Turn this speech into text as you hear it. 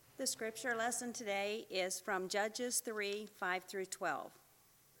The scripture lesson today is from Judges 3, 5 through 12.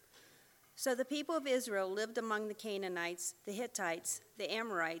 So the people of Israel lived among the Canaanites, the Hittites, the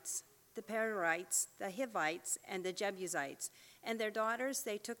Amorites, the Perizzites, the Hivites, and the Jebusites. And their daughters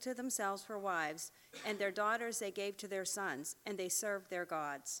they took to themselves for wives, and their daughters they gave to their sons, and they served their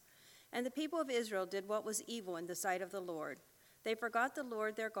gods. And the people of Israel did what was evil in the sight of the Lord. They forgot the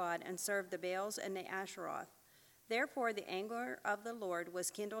Lord their God and served the Baals and the Asheroth. Therefore the anger of the Lord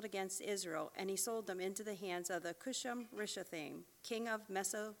was kindled against Israel, and he sold them into the hands of the Cusham-Rishathaim, king of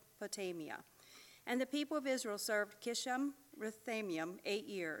Mesopotamia. And the people of Israel served Cusham-Rishathaim 8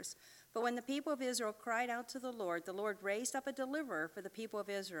 years. But when the people of Israel cried out to the Lord raised up a deliverer for the people of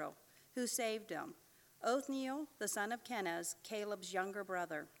Israel, who saved them, Othniel, the son of Kenaz, Caleb's younger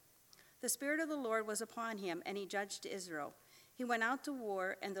brother. The Spirit of the Lord was upon him, and he judged Israel. He went out to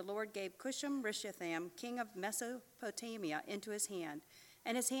war, and the Lord gave Cusham-Rishathaim, king of Mesopotamia, into his hand.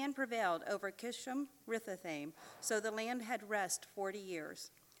 And his hand prevailed over Cusham-Rishathaim, so the land had rest 40 years.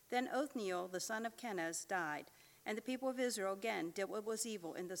 Then Othniel, the son of Kenaz, died, and the people of Israel again did what was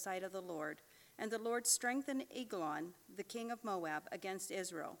evil in the sight of the Lord. And the Lord strengthened Eglon, the king of Moab, against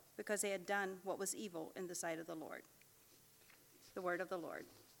Israel, because they had done what was evil in the sight of the Lord. The word of the Lord.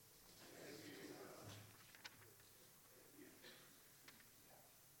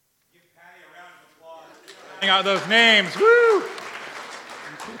 Out those names. Woo!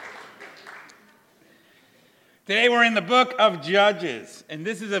 Today we're in the book of Judges, and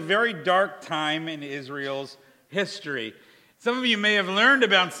this is a very dark time in Israel's history. Some of you may have learned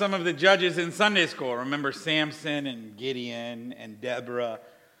about some of the judges in Sunday school. Remember Samson and Gideon and Deborah.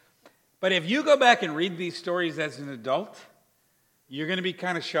 But if you go back and read these stories as an adult, you're going to be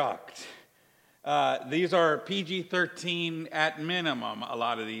kind of shocked. These are PG-13 at minimum, a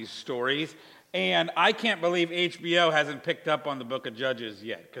lot of these stories. And I can't believe HBO hasn't picked up on the book of Judges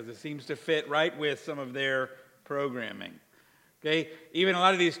yet, because it seems to fit right with some of their programming. Okay, even a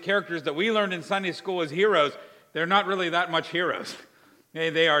lot of these characters that we learned in Sunday school as heroes, they're not really that much heroes. Okay,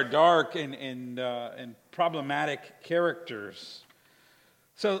 they are dark and problematic characters.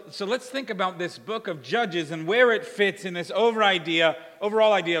 So let's think about this book of Judges and where it fits in this overall idea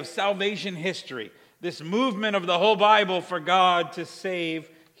of salvation history, this movement of the whole Bible for God to save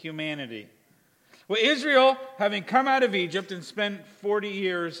humanity. Well, Israel, having come out of Egypt and spent 40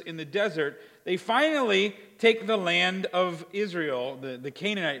 years in the desert, they finally take the land of Israel, the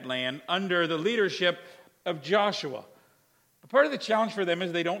Canaanite land, under the leadership of Joshua. But part of the challenge for them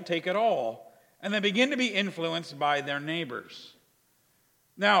is they don't take it all, and they begin to be influenced by their neighbors.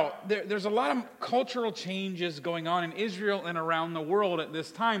 Now, there's a lot of cultural changes going on in Israel and around the world at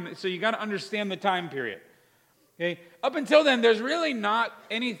this time, so you got to understand the time period. Okay? Up until then, there's really not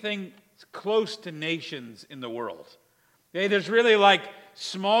anything close to nations in the world. Okay, there's really like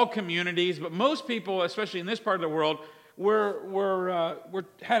small communities, but most people, especially in this part of the world,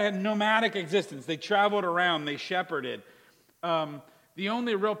 had a nomadic existence. They traveled around, they shepherded. The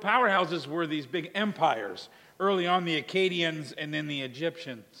only real powerhouses were these big empires. Early on, the Akkadians and then the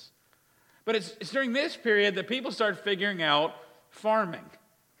Egyptians. But it's during this period that people start figuring out farming.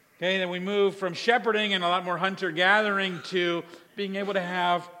 Okay, then we move from shepherding and a lot more hunter-gathering to being able to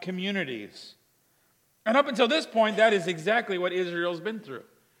have communities. And up until this point, that is exactly what Israel's been through.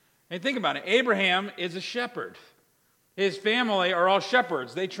 And think about it. Abraham is a shepherd. His family are all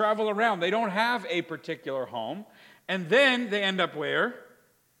shepherds. They travel around. They don't have a particular home. And then they end up where?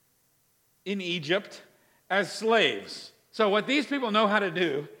 In Egypt as slaves. So what these people know how to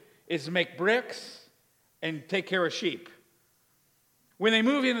do is make bricks and take care of sheep. When they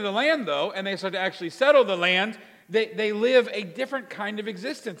move into the land, though, and they start to actually settle the land, they live a different kind of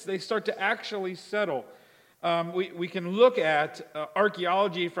existence. They start to actually settle. We can look at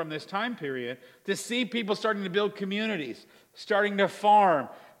archaeology from this time period to see people starting to build communities, starting to farm.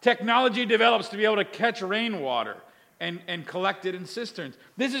 Technology develops to be able to catch rainwater and collect it in cisterns.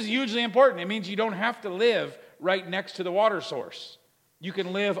 This is hugely important. It means you don't have to live right next to the water source. You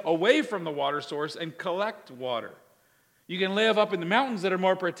can live away from the water source and collect water. You can live up in the mountains that are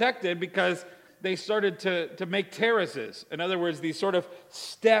more protected because they started to make terraces. In other words, these sort of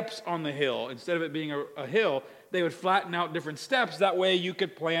steps on the hill. Instead of it being a hill, they would flatten out different steps. That way you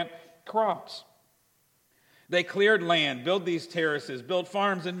could plant crops. They cleared land, built these terraces, built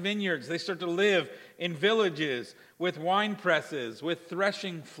farms and vineyards. They start to live in villages with wine presses, with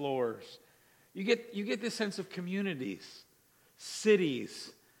threshing floors. You get this sense of communities,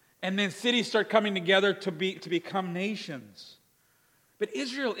 cities. And then cities start coming together to become nations. But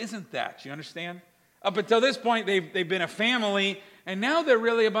Israel isn't that, you understand? Up until this point, they've been a family, and now they're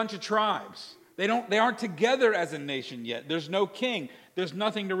really a bunch of tribes. They aren't together as a nation yet. There's no king. There's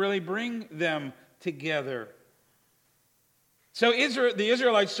nothing to really bring them together. So the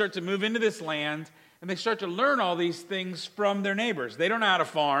Israelites start to move into this land, and they start to learn all these things from their neighbors. They don't know how to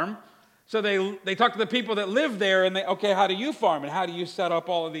farm, so they talk to the people that live there, and okay, how do you farm, and how do you set up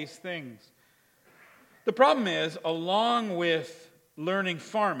all of these things? The problem is, along with learning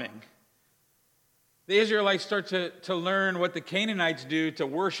farming, the Israelites start to learn what the Canaanites do to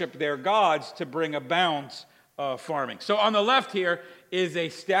worship their gods to bring about farming. So on the left here is a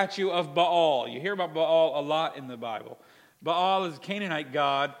statue of Baal. You hear about Baal a lot in the Bible. Baal is a Canaanite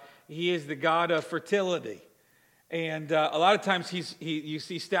god. He is the god of fertility. And a lot of times you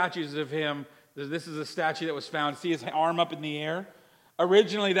see statues of him. This is a statue that was found. See his arm up in the air?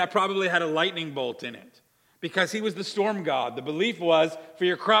 Originally, that probably had a lightning bolt in it because he was the storm god. The belief was for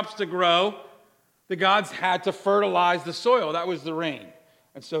your crops to grow, the gods had to fertilize the soil. That was the rain.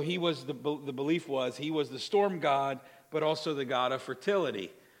 And so the belief was he was the storm god, but also the god of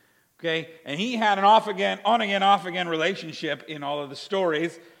fertility. Okay? And he had an on-again, off-again relationship in all of the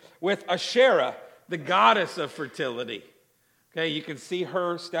stories with Asherah, the goddess of fertility. Okay? You can see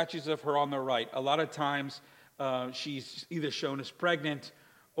statues of her on the right. A lot of times she's either shown as pregnant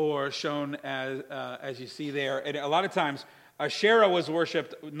or shown as you see there. And a lot of times Asherah was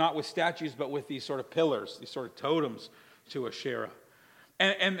worshipped not with statues, but with these sort of pillars, these sort of totems to Asherah.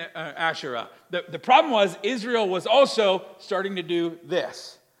 And Asherah. The problem was Israel was also starting to do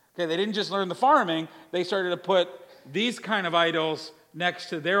this. Okay, they didn't just learn the farming, they started to put these kind of idols next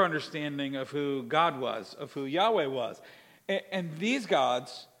to their understanding of who God was, of who Yahweh was. And these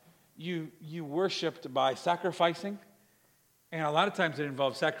gods, you worshipped by sacrificing, and a lot of times it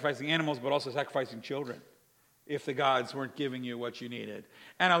involved sacrificing animals, but also sacrificing children, if the gods weren't giving you what you needed.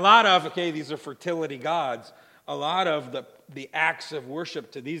 And a lot of, these are fertility gods, a lot of the acts of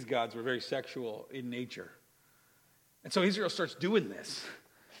worship to these gods were very sexual in nature. And so Israel starts doing this.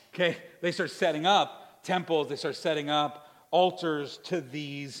 Okay, they start setting up temples, they start setting up altars to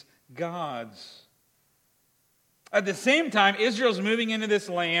these gods. At the same time, Israel's moving into this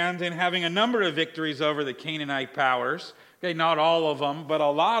land and having a number of victories over the Canaanite powers. Okay, not all of them, but a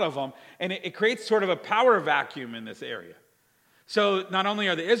lot of them. And it creates sort of a power vacuum in this area. So not only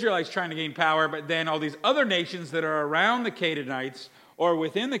are the Israelites trying to gain power, but then all these other nations that are around the Canaanites or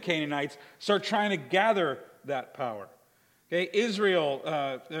within the Canaanites start trying to gather that power. Okay,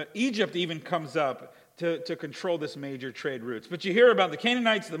 Egypt even comes up to control this major trade routes. But you hear about the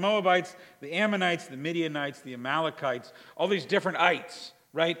Canaanites, the Moabites, the Ammonites, the Midianites, the Amalekites, all these different ites,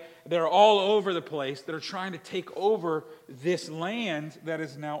 right? They're all over the place that are trying to take over this land that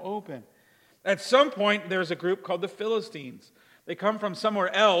is now open. At some point, there's a group called the Philistines. They come from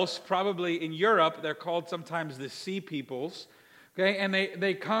somewhere else, probably in Europe. They're called sometimes the Sea Peoples. Okay, and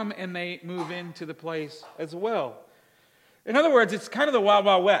they come and they move into the place as well. In other words, it's kind of the Wild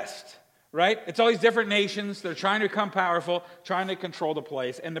Wild West, right? It's all these different nations. They're trying to become powerful, trying to control the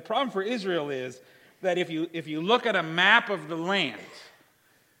place. And the problem for Israel is that if you look at a map of the land,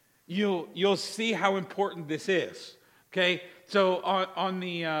 you'll see how important this is. Okay, so on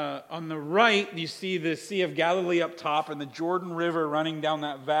the right, you see the Sea of Galilee up top and the Jordan River running down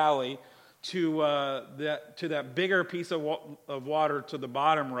that valley to that bigger piece of water to the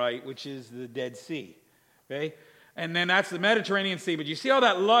bottom right, which is the Dead Sea. Okay. And then that's the Mediterranean Sea. But you see all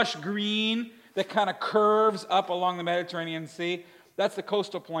that lush green that kind of curves up along the Mediterranean Sea? That's the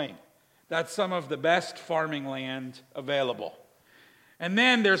coastal plain. That's some of the best farming land available. And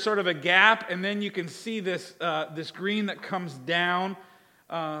then there's sort of a gap, and then you can see this green that comes down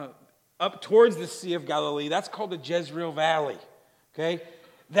up towards the Sea of Galilee. That's called the Jezreel Valley. Okay?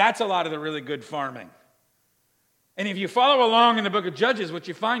 That's a lot of the really good farming. And if you follow along in the book of Judges, what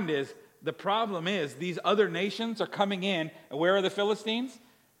you find is the problem is these other nations are coming in. And where are the Philistines?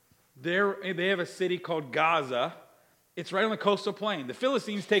 They have a city called Gaza. It's right on the coastal plain. The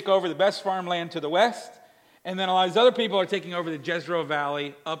Philistines take over the best farmland to the west, and then a lot of these other people are taking over the Jezreel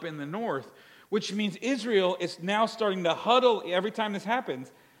Valley up in the north, which means Israel is now starting to huddle. Every time this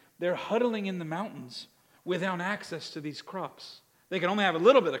happens, they're huddling in the mountains without access to these crops. They can only have a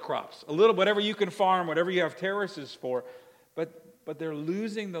little bit of crops, a little, whatever you can farm, whatever you have terraces for, but they're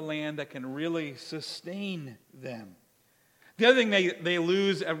losing the land that can really sustain them. The other thing they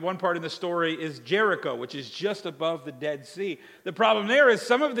lose at one part in the story is Jericho, which is just above the Dead Sea. The problem there is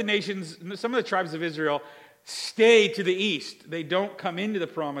some of the tribes of Israel stay to the east. They don't come into the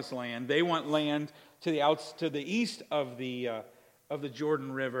promised land. They want land to the east of the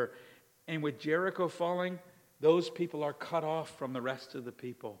Jordan River. And with Jericho falling, those people are cut off from the rest of the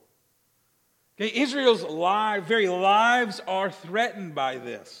people. Okay, Israel's very lives are threatened by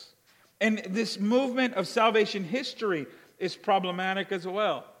this. And this movement of salvation history is problematic as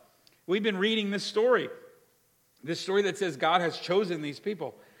well. We've been reading this story that says God has chosen these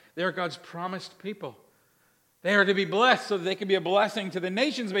people. They are God's promised people. They are to be blessed so that they can be a blessing to the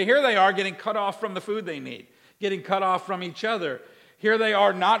nations. But here they are getting cut off from the food they need, getting cut off from each other. Here they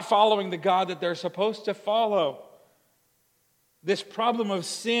are not following the God that they're supposed to follow. This problem of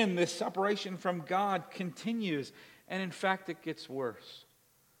sin, this separation from God continues. And in fact, it gets worse.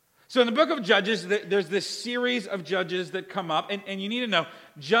 So in the book of Judges, there's this series of judges that come up. And you need to know,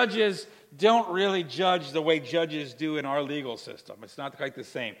 judges don't really judge the way judges do in our legal system. It's not quite the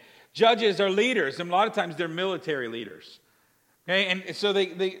same. Judges are leaders, and a lot of times they're military leaders. Okay, and so they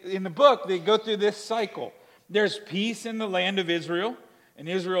in the book, they go through this cycle. There's peace in the land of Israel, and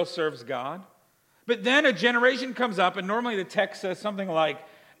Israel serves God. But then a generation comes up, and normally the text says something like,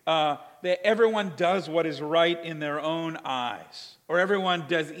 that everyone does what is right in their own eyes, or everyone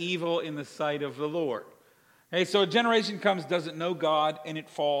does evil in the sight of the Lord. Okay, so a generation comes, doesn't know God, and it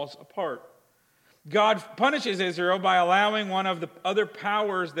falls apart. God punishes Israel by allowing one of the other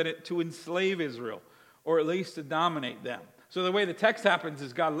powers to enslave Israel, or at least to dominate them. So the way the text happens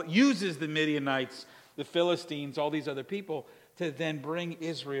is God uses the Midianites, the Philistines, all these other people, to then bring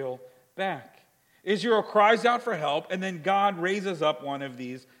Israel back. Israel cries out for help, and then God raises up one of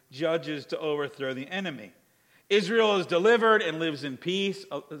these judges to overthrow the enemy. Israel is delivered and lives in peace.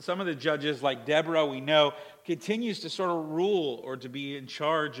 Some of the judges, like Deborah, we know, continues to sort of rule or to be in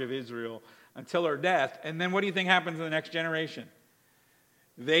charge of Israel until her death. And then what do you think happens in the next generation?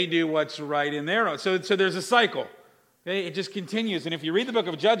 They do what's right in their own. So there's a cycle. Okay? It just continues. And if you read the book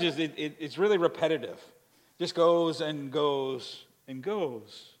of Judges, it's really repetitive. It just goes and goes and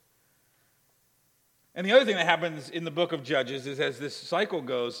goes. And the other thing that happens in the book of Judges is as this cycle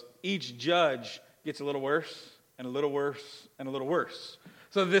goes, each judge gets a little worse and a little worse and a little worse.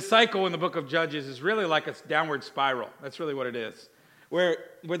 So this cycle in the book of Judges is really like a downward spiral. That's really what it is. Where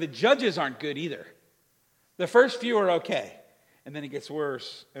the judges aren't good either. The first few are okay. And then it gets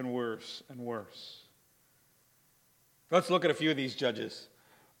worse and worse and worse. Let's look at a few of these judges.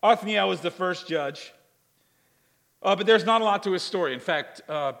 Othniel was the first judge. But there's not a lot to his story. In fact,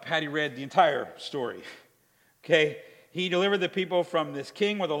 Patty read the entire story. Okay, he delivered the people from this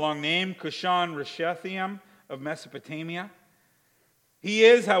king with a long name, Cushan-Rishathaim of Mesopotamia. He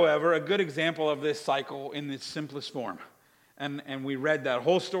is, however, a good example of this cycle in its simplest form. And we read that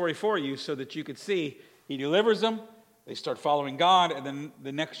whole story for you so that you could see he delivers them, they start following God, and then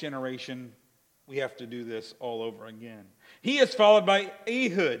the next generation, we have to do this all over again. He is followed by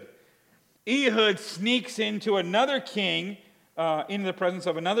Ehud. Ehud sneaks into another king, into the presence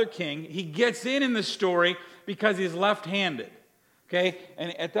of another king. He gets in the story because he's left-handed. Okay?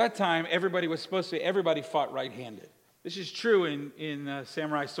 And at that time, everybody fought right-handed. This is true in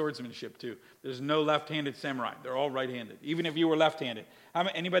samurai swordsmanship, too. There's no left-handed samurai. They're all right-handed, even if you were left-handed.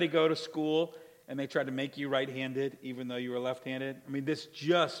 Anybody go to school and they tried to make you right-handed, even though you were left-handed? I mean, this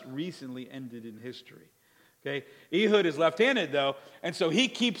just recently ended in history. Okay, Ehud is left-handed, though, and so he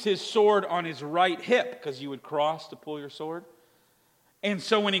keeps his sword on his right hip, because you would cross to pull your sword. And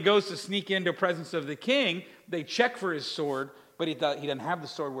so when he goes to sneak into the presence of the king, they check for his sword, but he doesn't have the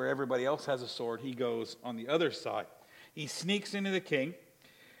sword where everybody else has a sword. He goes on the other side. He sneaks into the king.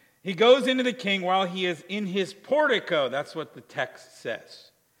 He goes into the king while he is in his portico. That's what the text says.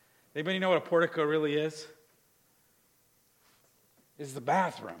 Anybody know what a portico really is? It's the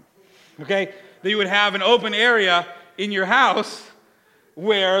bathroom. Okay? That you would have an open area in your house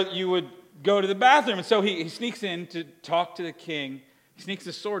where you would go to the bathroom. And so he sneaks in to talk to the king. He sneaks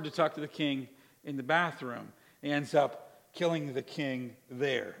his sword to talk to the king in the bathroom. He ends up killing the king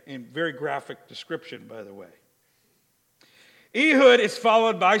there. In very graphic description, by the way. Ehud is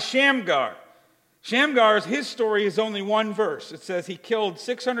followed by Shamgar. His story is only one verse. It says he killed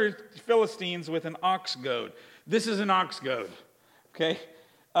 600 Philistines with an ox goad. This is an ox goad. Okay?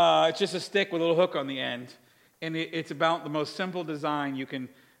 It's just a stick with a little hook on the end. And it's about the most simple design you can,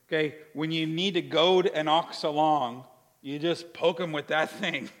 okay? When you need to goad an ox along, you just poke him with that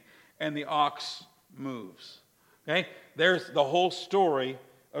thing, and the ox moves. Okay? There's the whole story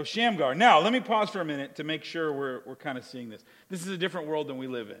of Shamgar. Now, let me pause for a minute to make sure we're kind of seeing this. This is a different world than we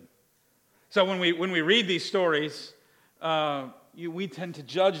live in. So when we read these stories, we tend to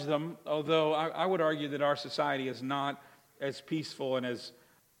judge them, although I would argue that our society is not as peaceful and as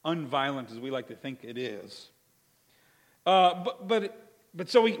unviolent as we like to think it is. But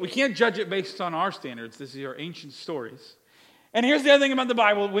so we can't judge it based on our standards. This is our ancient stories. And here's the other thing about the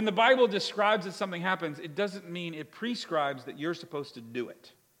Bible. When the Bible describes that something happens, it doesn't mean it prescribes that you're supposed to do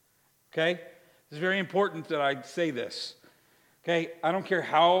it. Okay? It's very important that I say this. Okay, I don't care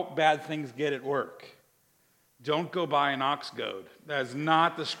how bad things get at work. Don't go buy an ox goad. That is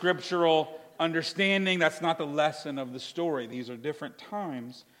not the scriptural understanding. That's not the lesson of the story. These are different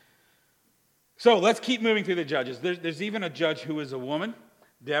times. So let's keep moving through the judges. There's even a judge who is a woman,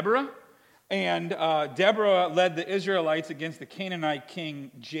 Deborah. And Deborah led the Israelites against the Canaanite king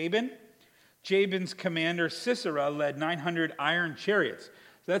Jabin. Jabin's commander Sisera led 900 iron chariots.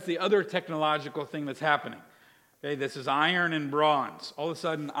 So that's the other technological thing that's happening. Okay, this is iron and bronze. All of a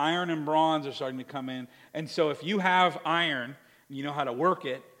sudden, iron and bronze are starting to come in. And so if you have iron, you know how to work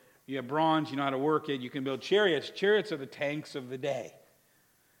it. You have bronze, you know how to work it. You can build chariots. Chariots are the tanks of the day.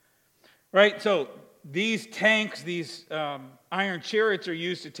 Right? So these tanks, these iron chariots are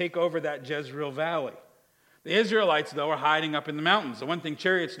used to take over that Jezreel Valley. The Israelites, though, are hiding up in the mountains. The one thing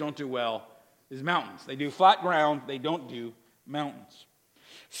chariots don't do well is mountains. They do flat ground. They don't do mountains.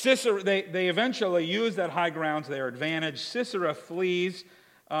 Sisera, they eventually use that high ground to their advantage. Sisera flees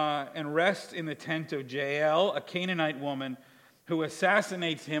and rests in the tent of Jael, a Canaanite woman, who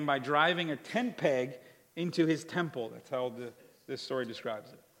assassinates him by driving a tent peg into his temple. That's how this story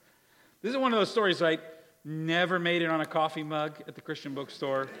describes it. This is one of those stories, right? Never made it on a coffee mug at the Christian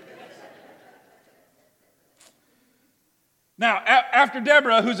bookstore. Now, after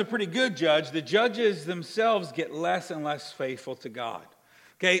Deborah, who's a pretty good judge, the judges themselves get less and less faithful to God.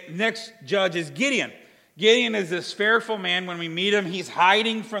 Okay, next judge is Gideon. Gideon is this fearful man. When we meet him, he's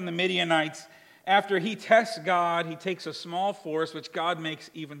hiding from the Midianites. After he tests God, he takes a small force, which God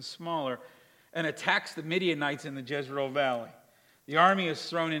makes even smaller, and attacks the Midianites in the Jezreel Valley. The army is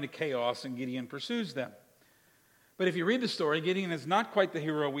thrown into chaos, and Gideon pursues them. But if you read the story, Gideon is not quite the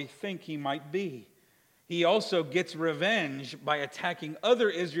hero we think he might be. He also gets revenge by attacking other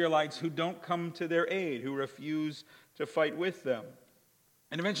Israelites who don't come to their aid, who refuse to fight with them.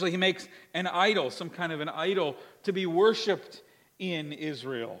 And eventually he makes an idol, some kind of an idol, to be worshipped in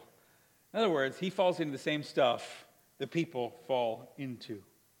Israel. In other words, he falls into the same stuff the people fall into.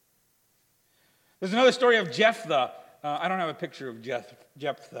 There's another story of Jephthah. I don't have a picture of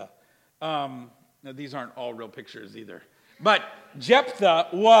Jephthah. No, these aren't all real pictures either. But Jephthah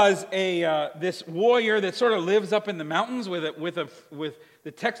was this warrior that sort of lives up in the mountains with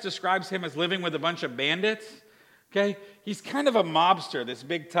the text describes him as living with a bunch of bandits. Okay, he's kind of a mobster, this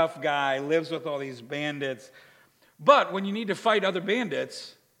big tough guy, lives with all these bandits. But when you need to fight other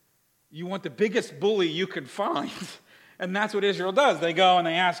bandits, you want the biggest bully you could find. And that's what Israel does. They go and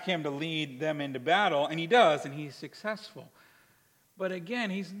they ask him to lead them into battle, and he does, and he's successful. But again,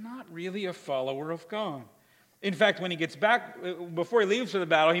 he's not really a follower of God. In fact, when he gets back, before he leaves for the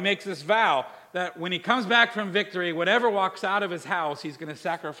battle, he makes this vow that when he comes back from victory, whatever walks out of his house, he's going to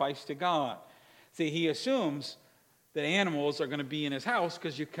sacrifice to God. See, he assumes that animals are going to be in his house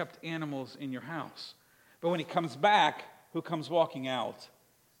because you kept animals in your house. But when he comes back, who comes walking out?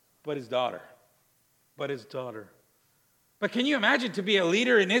 But his daughter. But his daughter. But can you imagine to be a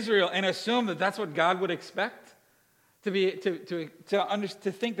leader in Israel and assume that that's what God would expect? To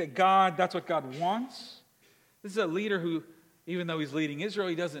think that God, that's what God wants? This is a leader who, even though he's leading Israel,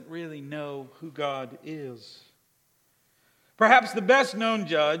 he doesn't really know who God is. Perhaps the best known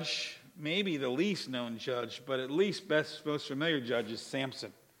judge, maybe the least known judge, but at least most familiar judge is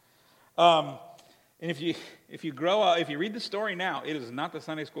Samson. And if you grow up, if you read the story now, it is not the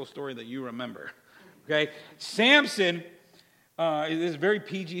Sunday school story that you remember. Okay, Samson is very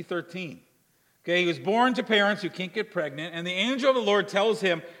PG-13. Okay, he was born to parents who can't get pregnant, and the angel of the Lord tells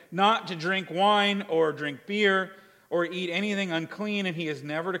him not to drink wine or drink beer or eat anything unclean, and he is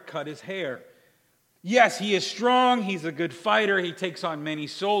never to cut his hair. Yes, he is strong, he's a good fighter, he takes on many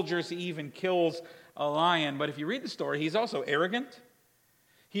soldiers, he even kills a lion. But if you read the story, he's also arrogant.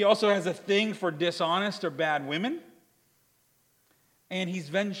 He also has a thing for dishonest or bad women. And he's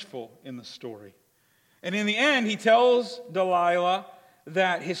vengeful in the story. And in the end, he tells Delilah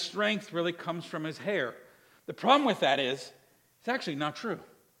that his strength really comes from his hair. The problem with that is, it's actually not true.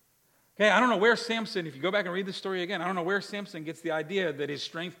 Okay, I don't know where Samson, if you go back and read the story again, I don't know where Samson gets the idea that his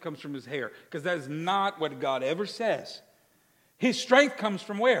strength comes from his hair, because that is not what God ever says. His strength comes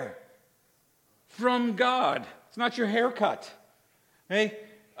from where? From God. It's not your haircut. Okay?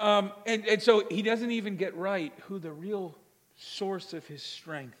 And so he doesn't even get right who the real source of his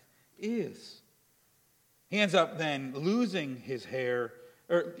strength is. He ends up then losing his hair,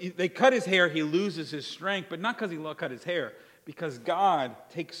 or they cut his hair, he loses his strength, but not because he cut his hair, because God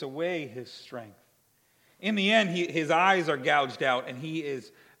takes away his strength. In the end, his eyes are gouged out, and he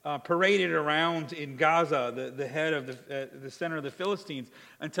is paraded around in Gaza, the head of the center of the Philistines,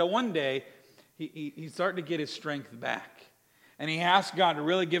 until one day he's starting to get his strength back. And he asked God to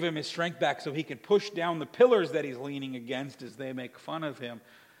really give him his strength back so he could push down the pillars that he's leaning against as they make fun of him,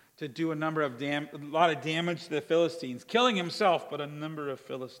 to do a lot of damage to the Philistines, killing himself, but a number of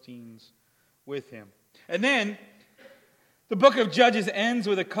Philistines with him. And then the book of Judges ends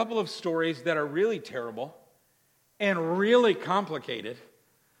with a couple of stories that are really terrible and really complicated.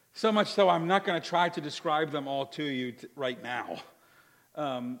 So much so I'm not going to try to describe them all to you right now,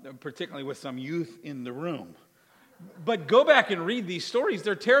 particularly with some youth in the room. But go back and read these stories.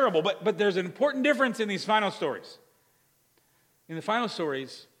 They're terrible, but there's an important difference in these final stories. In the final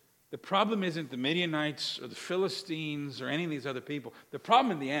stories, the problem isn't the Midianites or the Philistines or any of these other people. The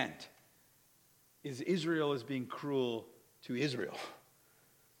problem in the end is Israel is being cruel to Israel.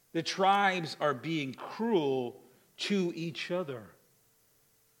 The tribes are being cruel to each other.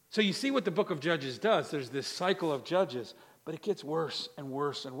 So you see what the book of Judges does. There's this cycle of Judges, but it gets worse and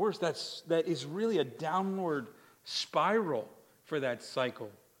worse and worse. That is really a downward spiral for that cycle.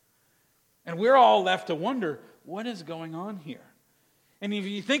 And we're all left to wonder, what is going on here? And if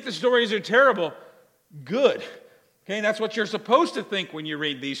you think the stories are terrible, good. Okay, that's what you're supposed to think when you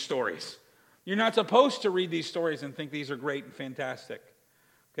read these stories. You're not supposed to read these stories and think these are great and fantastic.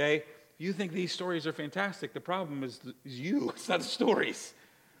 Okay? If you think these stories are fantastic, the problem is you. It's not the stories.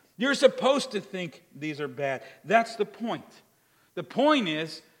 You're supposed to think these are bad. That's the point. The point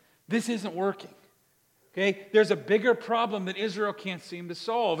is, this isn't working. Okay? There's a bigger problem that Israel can't seem to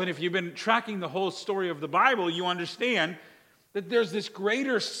solve. And if you've been tracking the whole story of the Bible, you understand that there's this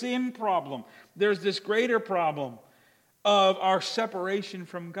greater sin problem. There's this greater problem of our separation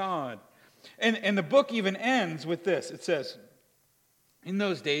from God. And the book even ends with this. It says, in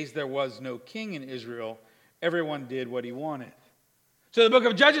those days there was no king in Israel. Everyone did what he wanted. So the book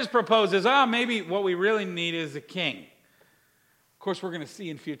of Judges proposes, maybe what we really need is a king. Of course, we're going to see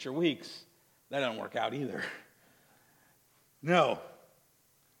in future weeks, that doesn't work out either. No.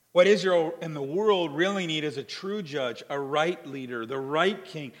 What Israel and the world really need is a true judge, a right leader, the right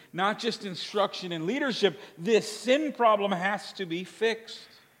king, not just instruction and leadership. This sin problem has to be fixed.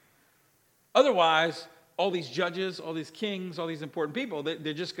 Otherwise, all these judges, all these kings, all these important people,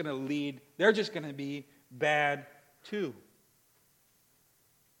 they're just going to lead, they're just going to be bad too.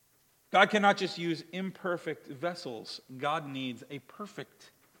 God cannot just use imperfect vessels. God needs a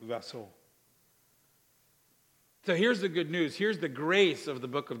perfect vessel. So here's the good news. Here's the grace of the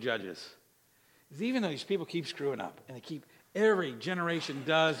book of Judges. Is even though these people keep screwing up, and every generation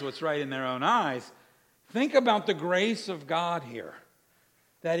does what's right in their own eyes, think about the grace of God here.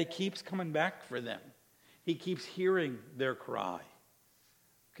 That he keeps coming back for them. He keeps hearing their cry.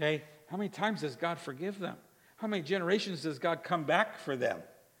 Okay? How many times does God forgive them? How many generations does God come back for them?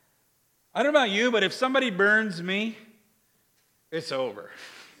 I don't know about you, but if somebody burns me, it's over.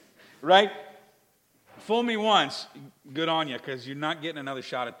 Right? Fool me once, good on you, because you're not getting another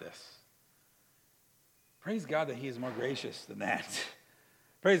shot at this. Praise God that he is more gracious than that.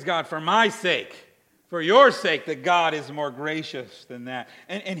 Praise God for my sake, for your sake, that God is more gracious than that.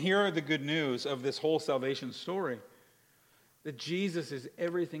 And here are the good news of this whole salvation story. That Jesus is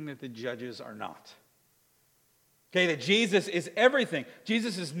everything that the judges are not. Okay, that Jesus is everything.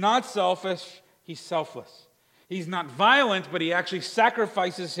 Jesus is not selfish, he's selfless. He's not violent, but he actually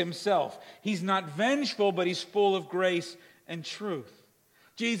sacrifices himself. He's not vengeful, but he's full of grace and truth.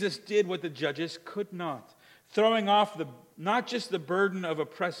 Jesus did what the judges could not, throwing off not just the burden of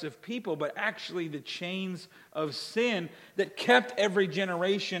oppressive people, but actually the chains of sin that kept every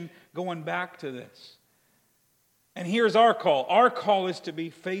generation going back to this. And here's our call. Our call is to be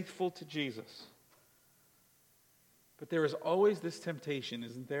faithful to Jesus. But there is always this temptation,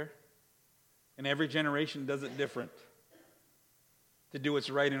 isn't there? And every generation does it different. To do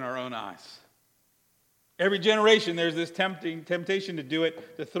what's right in our own eyes. Every generation there's this temptation to do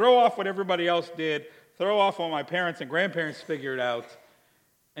it, to throw off what everybody else did, throw off what my parents and grandparents figured out,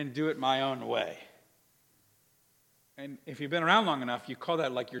 and do it my own way. And if you've been around long enough, you call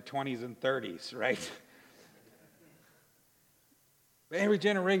that like your 20s and 30s, right? But every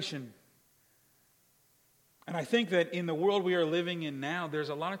generation. And I think that in the world we are living in now, there's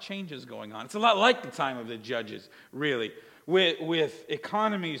a lot of changes going on. It's a lot like the time of the judges, really, with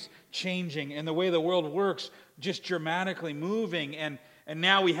economies changing and the way the world works just dramatically moving. And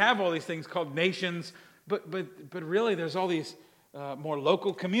now we have all these things called nations, but really there's all these more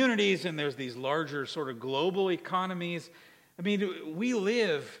local communities, and there's these larger sort of global economies. I mean, we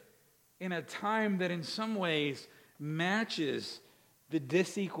live in a time that in some ways matches the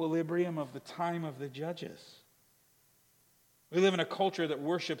disequilibrium of the time of the judges. We live in a culture that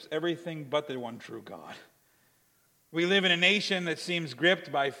worships everything but the one true God. We live in a nation that seems gripped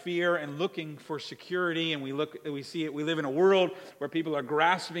by fear and looking for security, and we live in a world where people are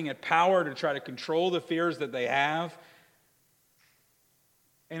grasping at power to try to control the fears that they have.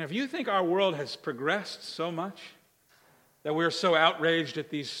 And if you think our world has progressed so much that we're so outraged at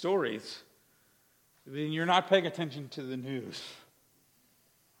these stories, then you're not paying attention to the news.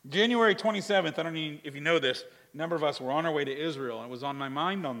 January 27th, I don't know if you know this, a number of us were on our way to Israel, and it was on my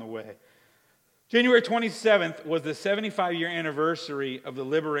mind on the way. January 27th was the 75-year anniversary of the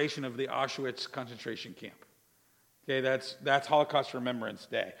liberation of the Auschwitz concentration camp. Okay, that's Holocaust Remembrance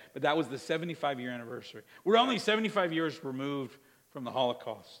Day. But that was the 75-year anniversary. We're only 75 years removed from the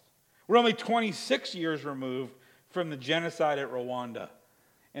Holocaust. We're only 26 years removed from the genocide at Rwanda.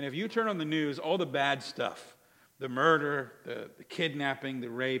 And if you turn on the news, all the bad stuff, the murder, the kidnapping, the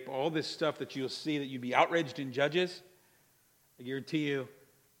rape, all this stuff that you'll see that you'd be outraged in Judges, I guarantee you,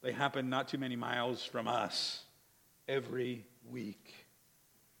 they happen not too many miles from us every week.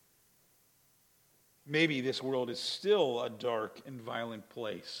 Maybe this world is still a dark and violent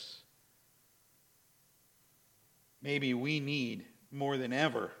place. Maybe we need more than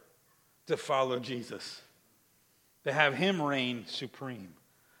ever to follow Jesus, to have him reign supreme,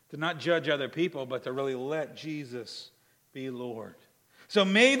 to not judge other people, but to really let Jesus be Lord. So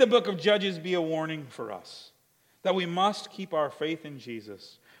may the book of Judges be a warning for us that we must keep our faith in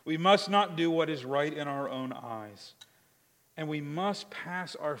Jesus. We must not do what is right in our own eyes. And we must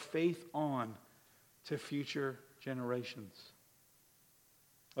pass our faith on to future generations.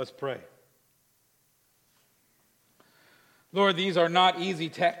 Let's pray. Lord, these are not easy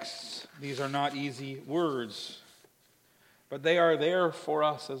texts. These are not easy words. But they are there for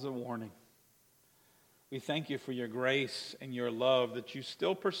us as a warning. We thank you for your grace and your love, that you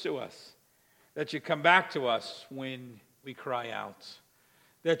still pursue us, that you come back to us when we cry out,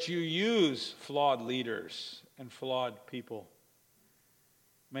 that you use flawed leaders and flawed people.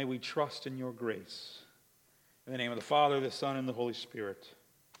 May we trust in your grace. In the name of the Father, the Son, and the Holy Spirit.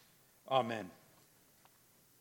 Amen.